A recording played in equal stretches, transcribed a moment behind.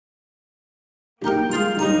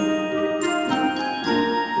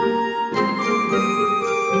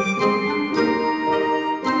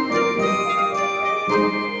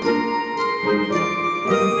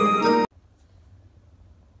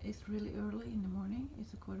in the morning.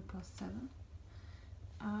 It's 7:15.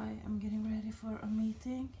 I am getting ready for a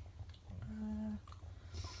meeting.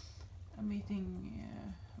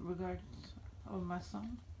 Regarding of my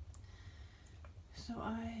son. So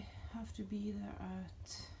I have to be there at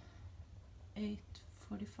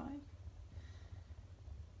 8:45.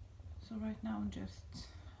 So right now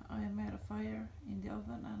I made a fire in the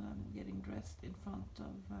oven and I'm getting dressed in front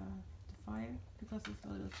of the fire because it's a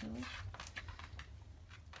little chilly.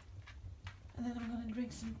 And then I'm gonna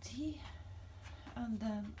drink some tea, and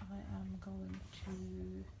then I am going to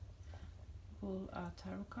pull a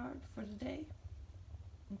tarot card for the day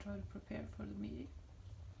and try to prepare for the meeting.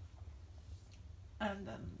 And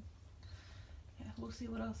then yeah, we'll see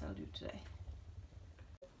what else I'll do today.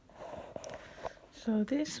 So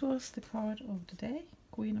this was the card of the day,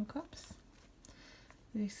 Queen of Cups.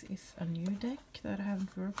 This is a new deck that I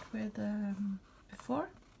haven't worked with before.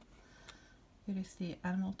 It is the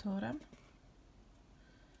Animal Totem.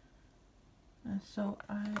 And so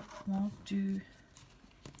I won't do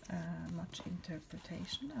much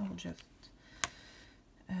interpretation. I will just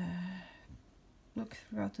look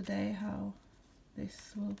throughout the day how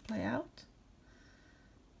this will play out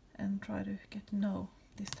and try to get to know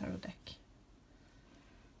this tarot deck.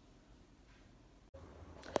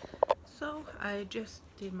 So I just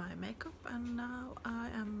did my makeup and now I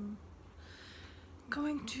am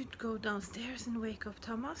going to go downstairs and wake up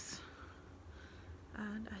Thomas,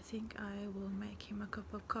 and I think I will make him a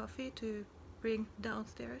cup of coffee to bring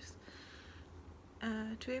downstairs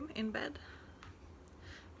to him in bed,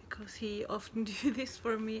 because he often do this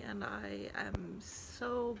for me and I am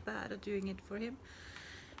so bad at doing it for him,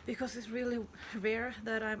 because it's really rare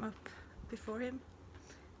that I'm up before him.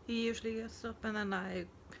 He usually gets up and then I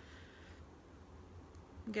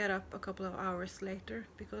get up a couple of hours later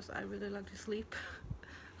because I really like to sleep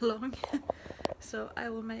long. So I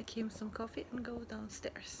will make him some coffee and go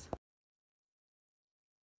downstairs.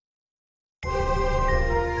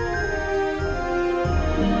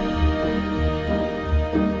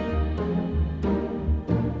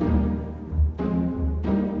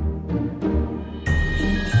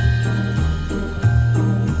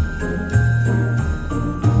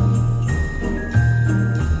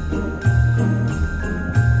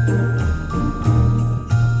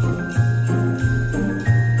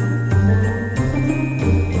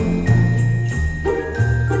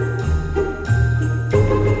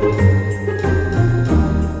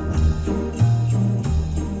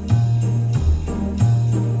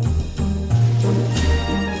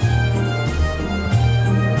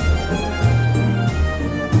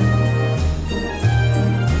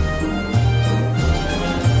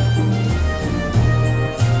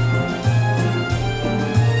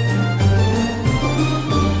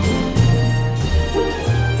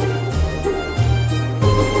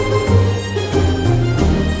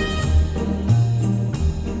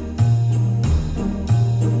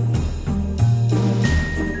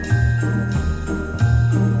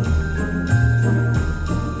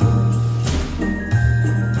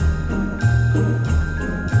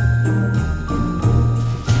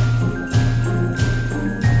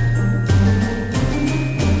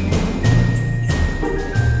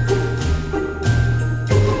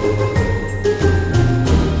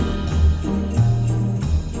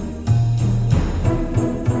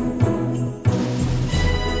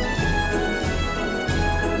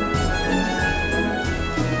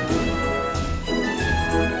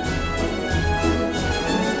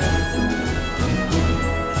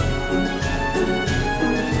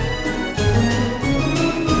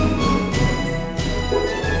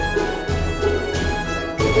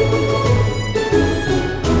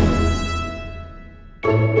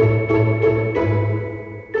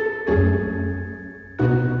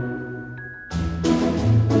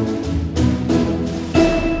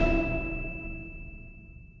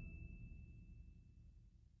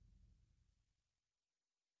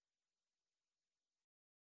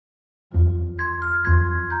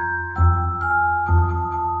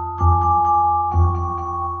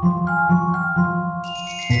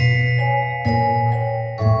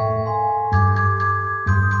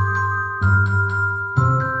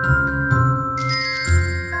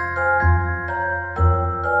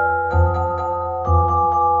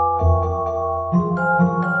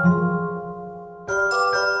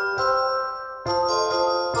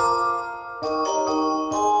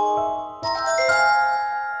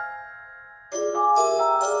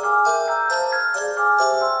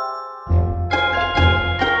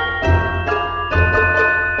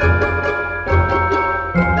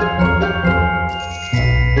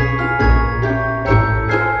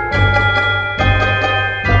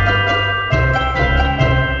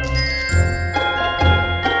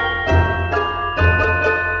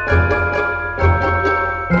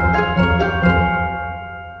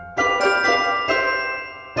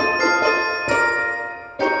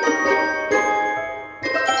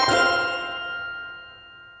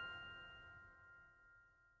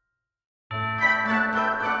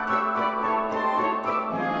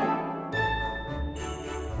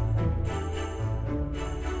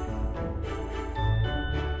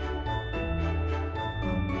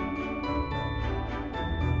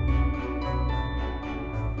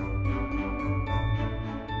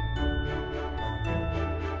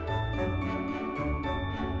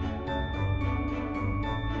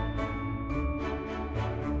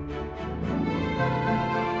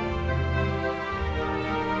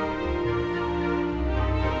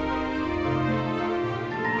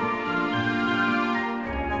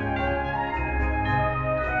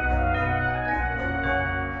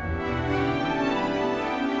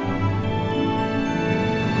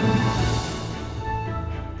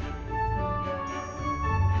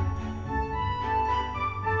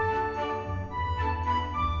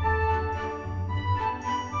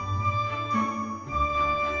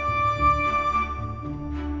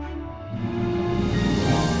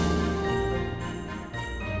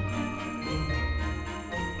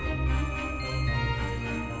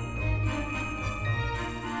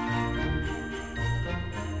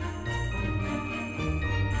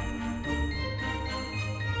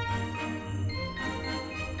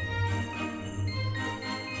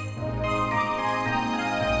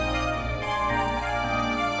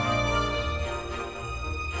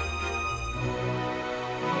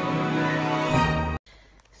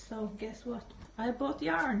 So guess what? I bought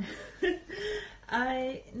yarn.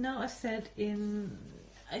 I know I said in,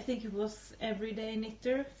 I think it was Everyday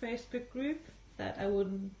Knitter Facebook group, that I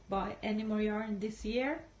wouldn't buy any more yarn this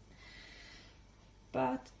year.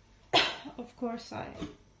 But of course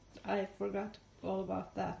I forgot all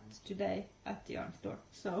about that today at the yarn store.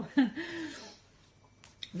 So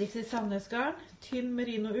this is Sandnesgarn, tynn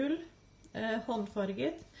merino ull,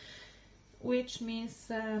 håndfarget, which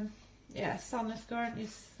means yeah, Sandnesgarn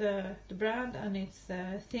is the brand, and it's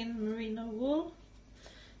thin merino wool,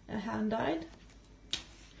 hand dyed.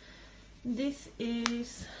 This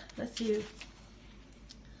is, let's see,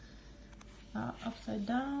 upside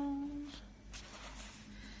down,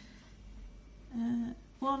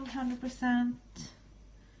 100%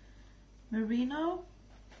 merino.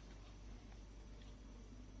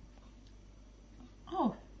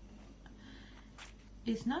 Oh,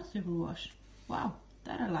 it's not superwash. Wow,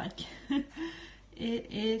 that I like.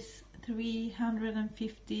 It is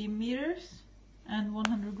 350 meters and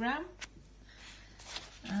 100 gram.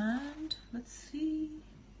 And let's see,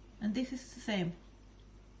 and this is the same.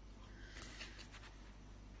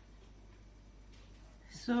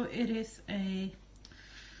 So it is a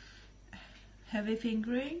heavy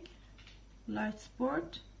fingering, light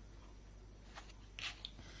sport,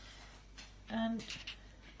 and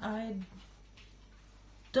I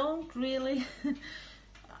don't really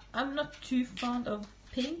I'm not too fond of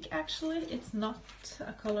pink actually. It's not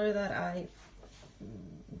a color that I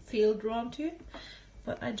feel drawn to,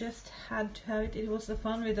 but I just had to have it. It was the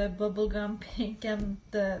fun with the bubblegum pink and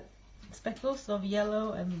the speckles of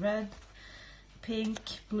yellow and red, pink,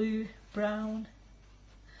 blue, brown.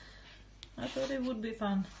 I thought it would be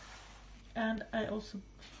fun. And I also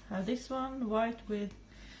have this one, white with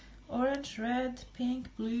orange, red, pink,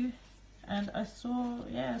 blue, and I saw,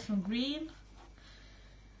 yeah, some green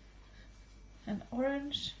and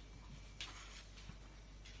orange.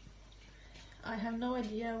 I have no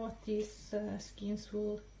idea what these skeins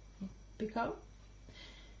will become,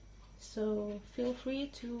 so feel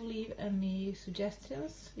free to leave any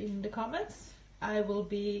suggestions in the comments. I will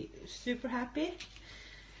be super happy.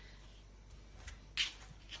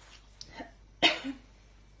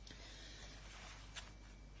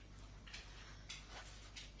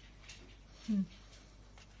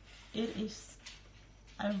 It is,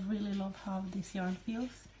 I really love how this yarn feels.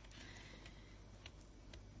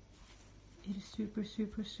 It is super,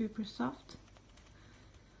 super, super soft.